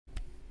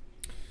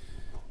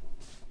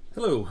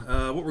Hello,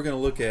 what we're going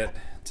to look at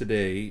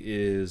today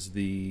is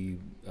the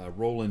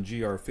Roland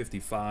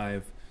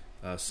GR55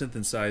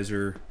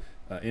 synthesizer,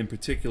 in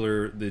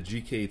particular the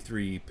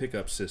GK-3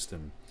 pickup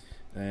system.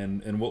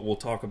 And what we'll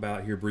talk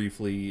about here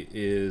briefly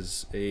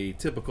is a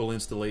typical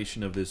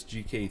installation of this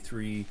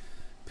GK-3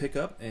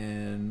 pickup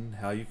and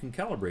how you can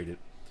calibrate it.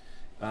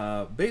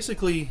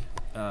 Basically,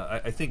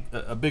 I think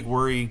a big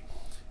worry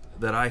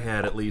that I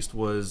had at least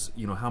was,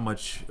 how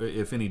much,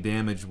 if any,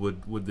 damage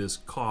would this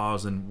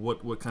cause, and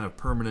what kind of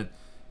permanent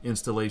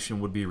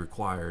installation would be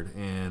required.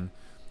 And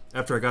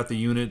after I got the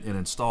unit and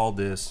installed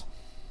this,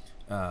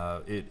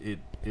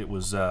 it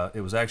was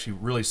actually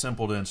really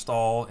simple to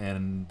install,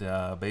 and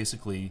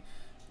basically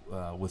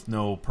with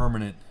no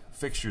permanent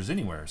fixtures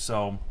anywhere.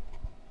 So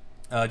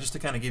just to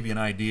kind of give you an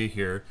idea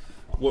here,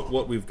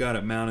 what we've got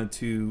it mounted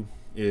to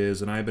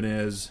is an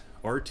Ibanez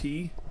RT.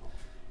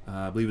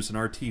 I believe it's an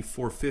RT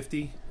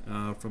 450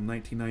 from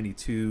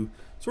 1992,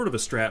 sort of a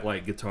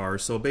Strat-like guitar.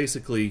 So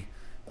basically,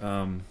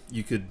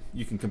 you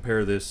can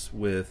compare this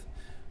with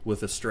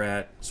a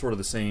Strat, sort of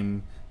the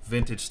same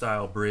vintage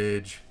style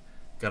bridge.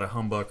 Got a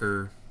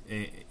humbucker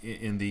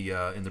in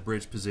the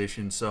bridge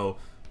position. So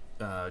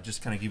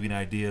just kind of give you an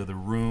idea of the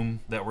room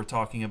that we're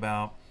talking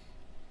about.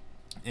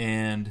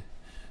 And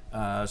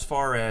as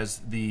far as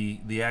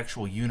the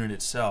actual unit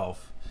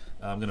itself,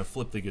 I'm going to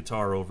flip the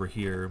guitar over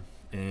here,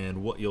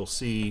 and what you'll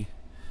see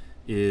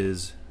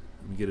is,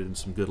 let me get it in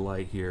some good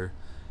light here.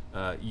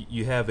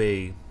 You have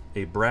a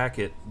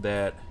bracket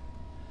that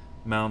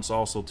mounts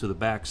also to the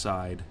back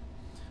side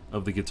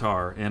of the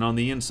guitar, and on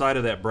the inside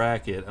of that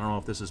bracket, I don't know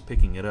if this is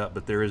picking it up,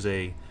 but there is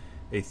a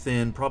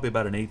thin, probably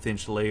about an 1/8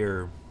 inch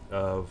layer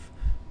of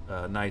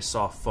nice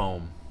soft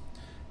foam,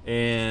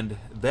 and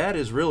that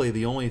is really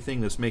the only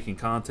thing that's making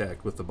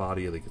contact with the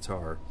body of the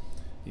guitar.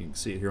 You can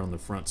see it here on the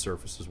front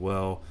surface as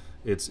well.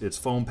 It's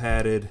foam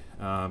padded,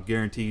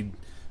 guaranteed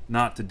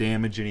not to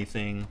damage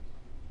anything.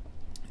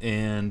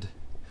 And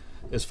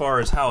as far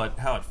as how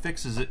it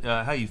fixes it,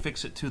 how you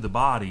fix it to the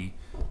body,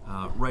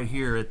 right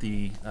here at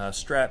the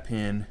strap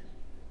pin,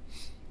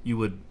 you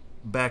would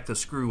back the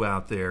screw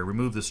out there,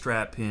 remove the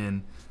strap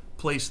pin,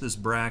 place this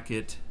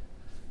bracket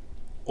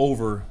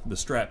over the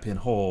strap pin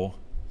hole,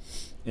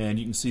 and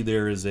you can see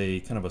there is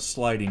a kind of a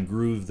sliding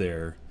groove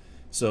there.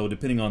 So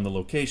depending on the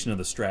location of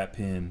the strap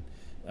pin,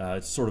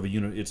 it's sort of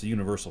it's a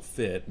universal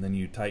fit, and then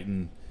you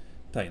tighten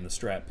the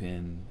strap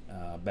pin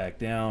back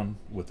down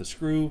with the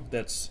screw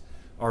that's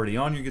already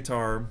on your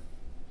guitar,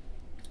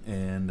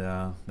 and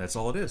that's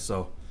all it is.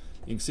 So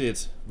you can see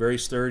it's very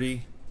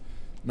sturdy,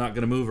 not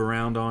going to move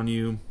around on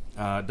you.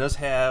 It does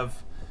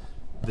have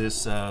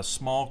this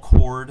small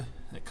cord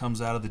that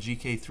comes out of the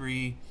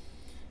GK3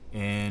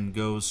 and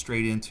goes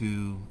straight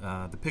into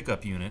the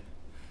pickup unit.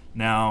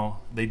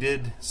 Now they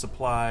did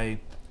supply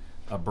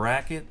a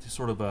bracket,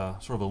 sort of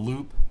a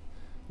loop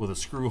with a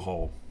screw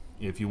hole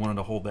if you wanted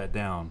to hold that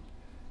down.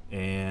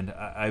 And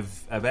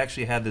I've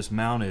actually had this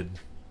mounted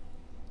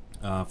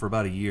for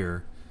about a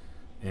year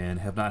and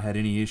have not had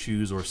any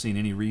issues or seen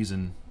any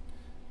reason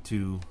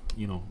to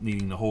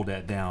needing to hold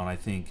that down. I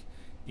think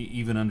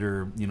even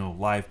under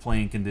live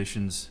playing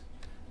conditions,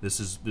 this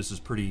is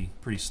pretty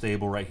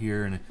stable right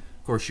here. And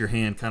of course your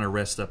hand kind of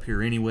rests up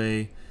here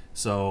anyway,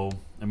 so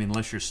I mean,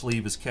 unless your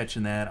sleeve is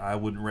catching that, I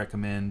wouldn't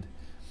recommend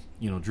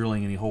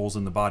drilling any holes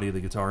in the body of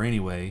the guitar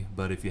anyway.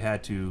 But if you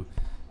had to,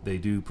 they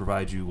do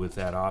provide you with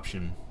that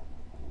option.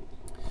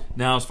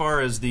 Now, as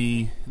far as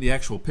the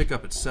actual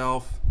pickup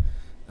itself,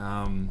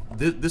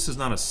 this is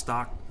not a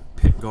stock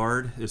pick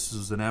guard. This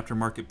is an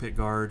aftermarket pick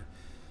guard,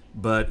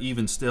 but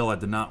even still, I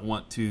did not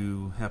want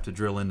to have to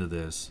drill into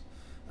this.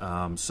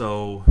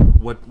 So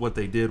what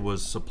they did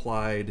was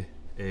supplied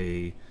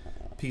a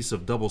piece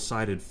of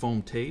double-sided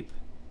foam tape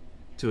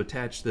to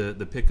attach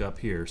the pickup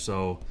here.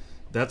 So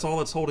that's all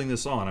that's holding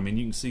this on. I mean,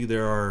 you can see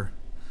there's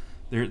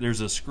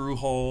a screw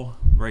hole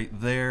right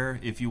there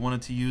if you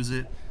wanted to use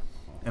it,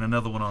 and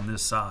another one on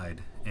this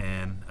side,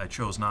 and I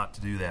chose not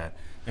to do that.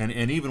 And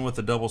even with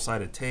the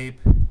double-sided tape,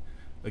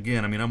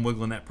 again, I mean, I'm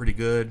wiggling that pretty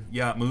good.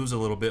 Yeah, it moves a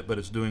little bit, but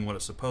it's doing what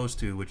it's supposed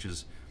to, which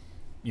is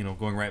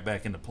going right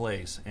back into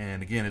place.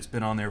 And again, it's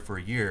been on there for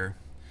a year,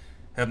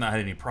 have not had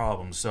any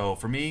problems. So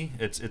for me,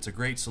 it's a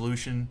great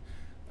solution.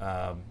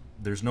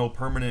 There's no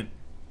permanent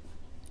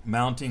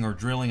mounting or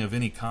drilling of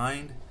any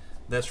kind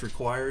that's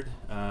required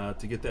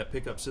to get that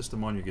pickup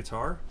system on your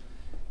guitar.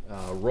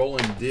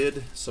 Roland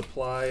did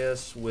supply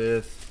us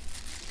with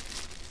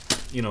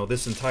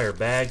this entire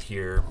bag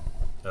here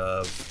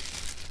of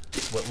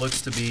what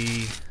looks to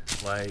be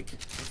like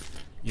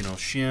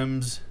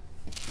shims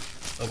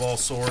of all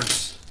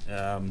sorts.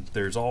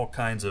 There's all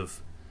kinds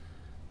of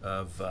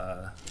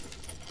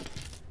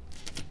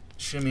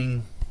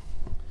shimming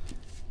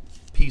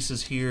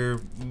pieces here,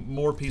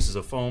 more pieces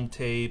of foam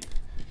tape,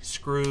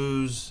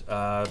 screws.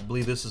 I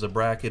believe this is a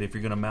bracket if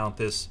you're going to mount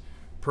this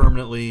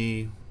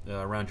permanently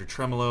around your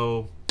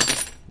tremolo,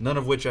 none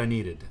of which I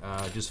needed.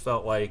 I just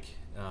felt like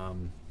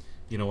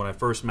when I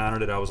first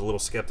mounted it, I was a little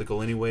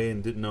skeptical anyway,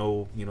 and didn't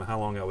know how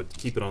long I would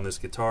keep it on this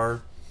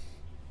guitar.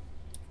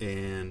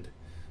 And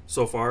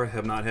so far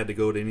have not had to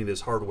go to any of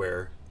this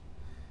hardware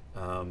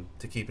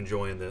to keep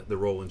enjoying the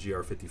Roland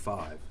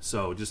GR55.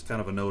 So just kind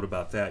of a note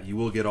about that. You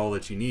will get all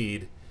that you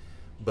need,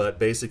 but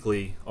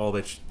basically all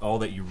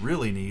that you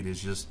really need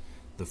is just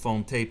the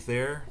foam tape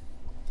there,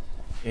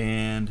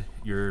 and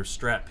your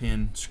strap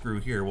pin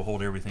screw here will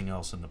hold everything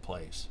else into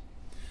place.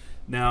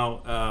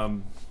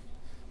 Now,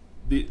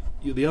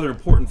 the other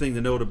important thing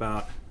to note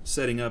about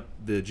setting up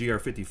the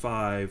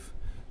GR55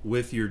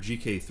 with your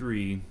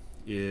GK3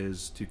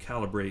 is to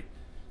calibrate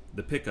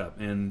the pickup.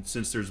 And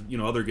since there's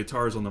other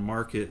guitars on the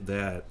market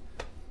that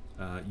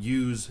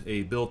use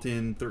a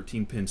built-in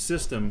 13-pin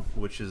system,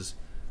 which is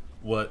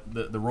what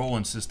the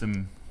Roland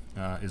system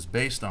is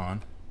based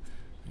on.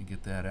 Let me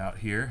get that out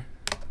here.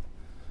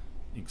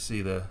 You can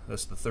see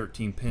that's the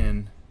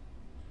 13-pin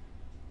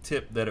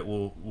tip that it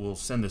will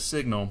send the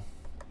signal.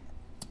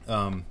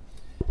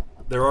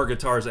 There are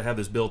guitars that have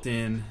this built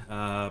in,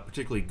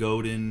 particularly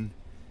Godin,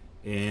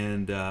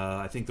 and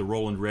I think the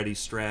Roland Ready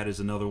Strat is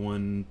another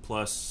one,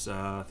 plus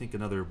I think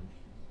another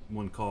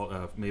one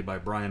called made by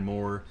Brian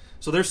Moore.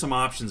 So there's some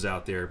options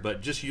out there,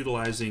 but just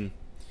utilizing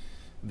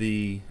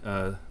the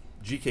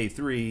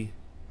GK3,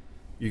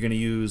 you're going to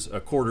use a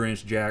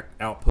 1/4-inch jack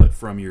output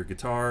from your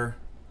guitar.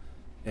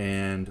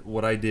 And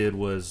what I did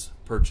was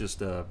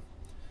purchased a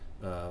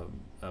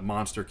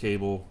monster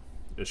cable,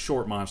 a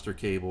short monster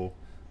cable,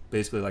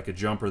 basically like a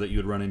jumper that you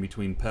would run in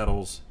between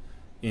pedals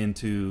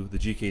into the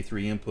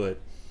GK3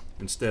 input,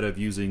 instead of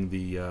using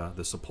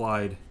the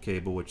supplied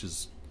cable, which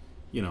is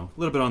a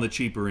little bit on the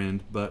cheaper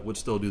end, but would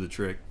still do the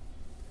trick.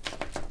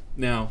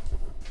 Now,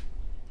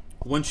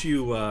 once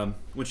you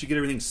get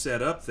everything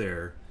set up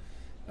there,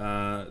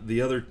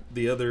 the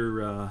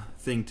other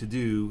thing to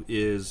do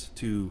is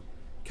to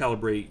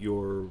calibrate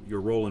your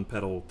Roland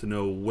pedal to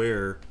know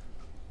where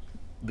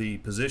the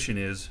position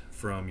is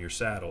from your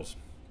saddles.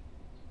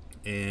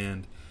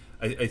 And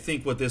I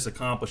think what this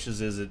accomplishes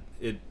is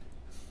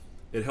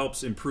it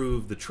helps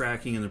improve the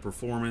tracking and the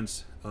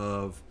performance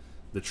of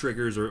the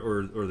triggers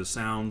or the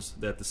sounds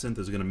that the synth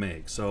is going to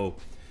make. So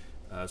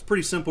it's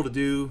pretty simple to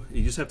do.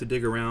 You just have to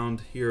dig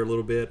around here a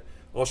little bit.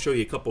 I'll show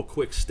you a couple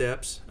quick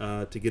steps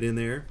to get in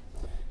there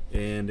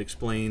and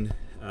explain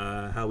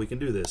how we can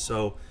do this.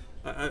 So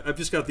I've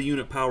just got the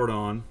unit powered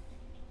on,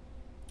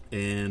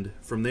 and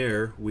from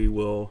there we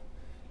will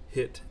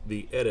hit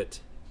the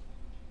edit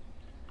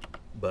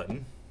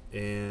button,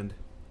 and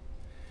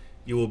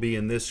you will be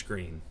in this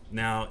screen.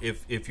 Now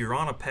if you're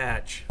on a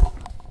patch,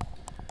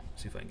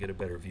 see if I can get a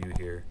better view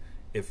here.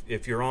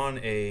 If you're on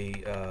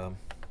a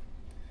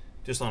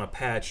just on a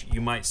patch, you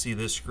might see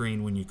this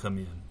screen when you come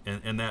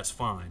in, and that's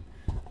fine.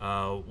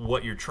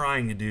 What you're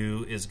trying to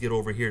do is get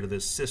over here to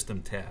this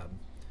system tab,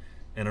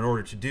 and in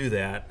order to do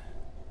that,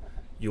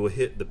 you will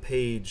hit the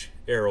page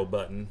arrow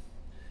button,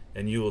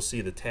 and you will see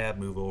the tab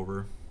move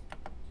over.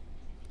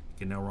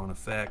 Okay, now we're on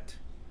effect,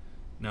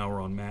 now we're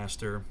on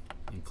master,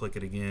 and click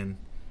it again,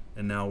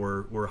 and now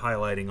we're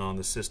highlighting on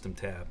the system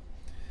tab.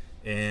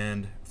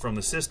 And from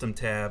the system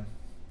tab,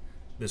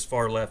 this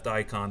far left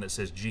icon that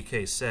says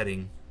GK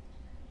setting,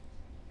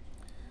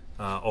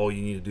 all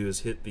you need to do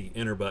is hit the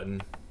enter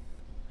button,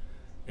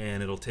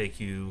 and it'll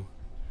take you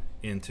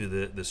into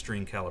the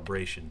string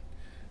calibration.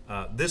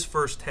 This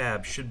first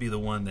tab should be the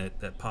one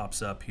that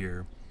pops up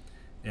here,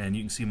 and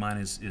you can see mine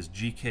is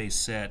GK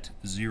set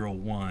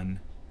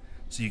 01,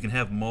 so you can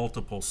have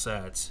multiple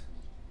sets.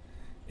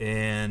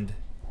 And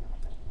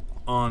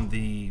on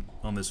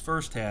this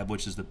first tab,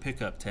 which is the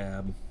pickup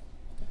tab,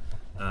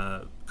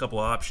 a couple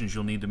of options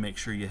you'll need to make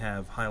sure you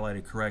have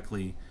highlighted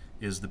correctly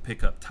is the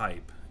pickup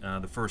type.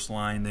 The first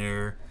line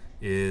there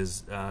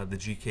is the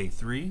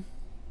GK3.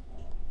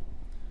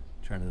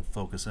 Trying to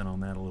focus in on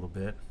that a little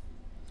bit.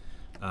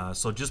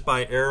 So just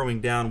by arrowing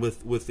down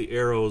with the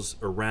arrows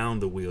around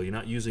the wheel, you're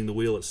not using the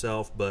wheel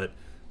itself, but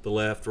the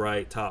left,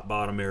 right, top,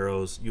 bottom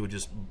arrows, you would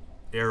just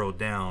arrow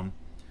down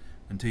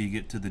until you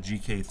get to the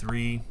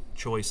GK3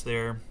 choice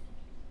there.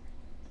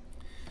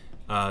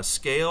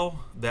 Scale,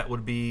 that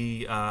would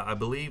be, I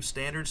believe,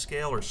 standard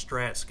scale or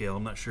strat scale.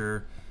 I'm not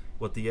sure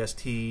what the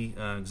ST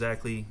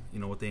exactly,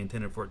 what they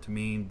intended for it to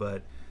mean,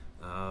 but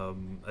I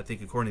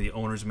think according to the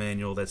owner's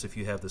manual, that's if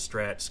you have the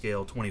strat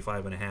scale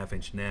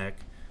 25.5-inch neck,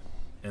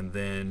 and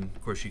then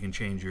of course you can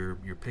change your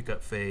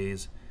pickup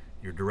phase,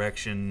 your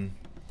direction,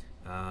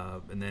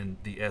 and then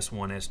the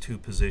S1,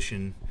 S2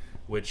 position,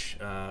 which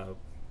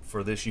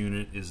for this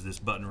unit is this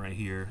button right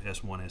here,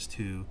 S1,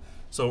 S2.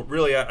 So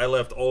really I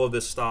left all of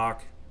this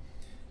stock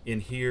in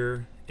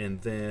here,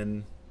 and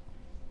then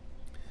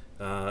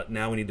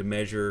now we need to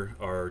measure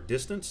our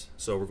distance.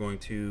 So we're going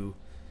to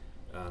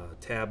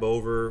tab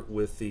over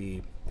with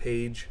the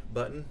page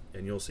button,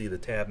 and you'll see the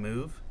tab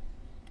move.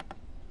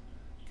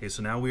 Okay,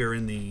 so now we are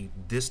in the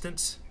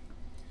distance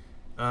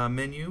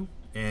menu,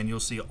 and you'll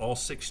see all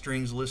 6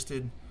 strings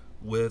listed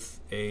with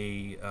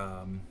a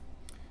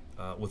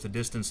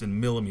distance in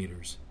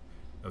millimeters.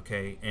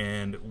 Okay,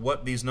 and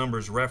what these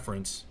numbers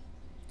reference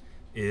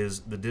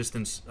is the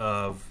distance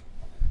of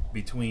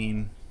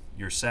between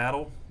your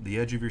saddle, the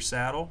edge of your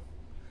saddle,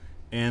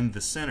 and the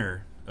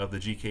center of the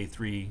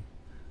GK3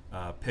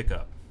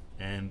 pickup,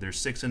 and there's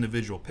 6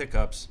 individual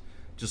pickups,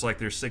 just like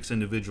there's 6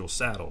 individual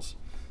saddles.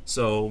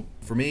 So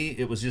for me,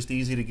 it was just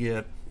easy to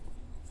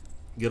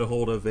get a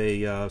hold of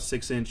a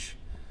 6-inch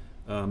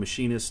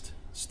machinist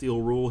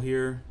steel rule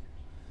here.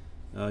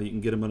 You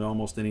can get them at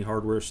almost any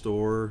hardware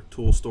store,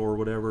 tool store,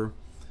 whatever.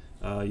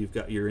 You've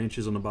got your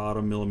inches on the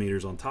bottom,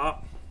 millimeters on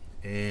top,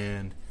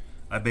 and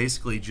I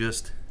basically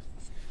just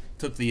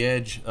took the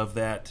edge of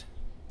that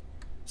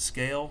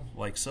scale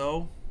like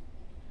so,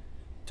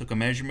 took a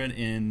measurement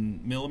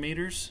in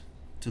millimeters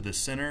to the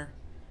center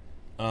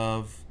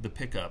of the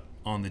pickup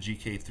on the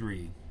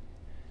GK-3,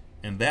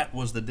 and that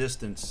was the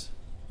distance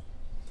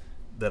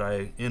that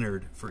I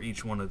entered for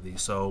each one of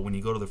these. So when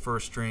you go to the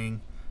first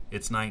string,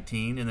 it's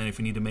 19, and then if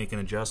you need to make an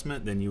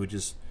adjustment, then you would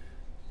just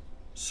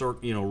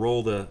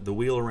roll the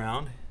wheel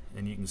around,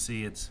 and you can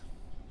see it's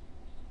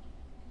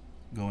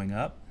going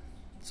up.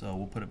 So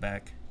we'll put it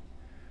back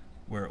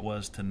where it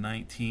was to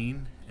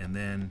 19, and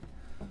then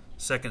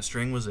second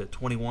string was at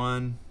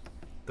 21,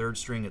 third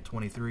string at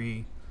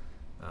 23,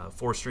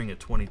 fourth string at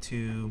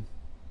 22,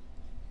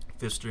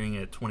 fifth string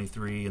at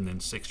 23, and then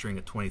sixth string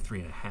at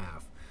 23 and a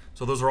half.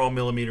 So those are all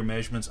millimeter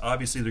measurements.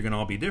 Obviously they're going to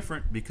all be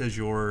different because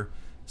your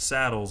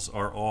saddles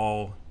are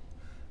all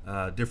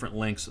different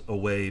lengths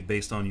away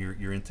based on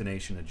your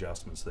intonation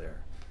adjustments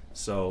there.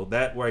 So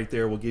that right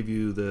there will give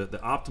you the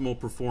optimal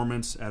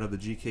performance out of the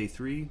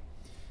GK-3,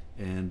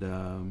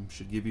 and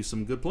should give you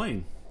some good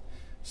playing.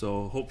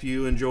 So hope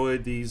you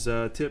enjoyed these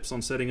tips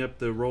on setting up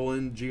the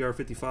Roland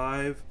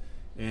GR55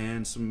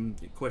 and some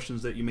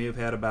questions that you may have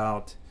had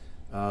about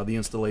the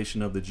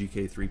installation of the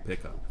GK-3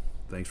 pickup.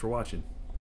 Thanks for watching.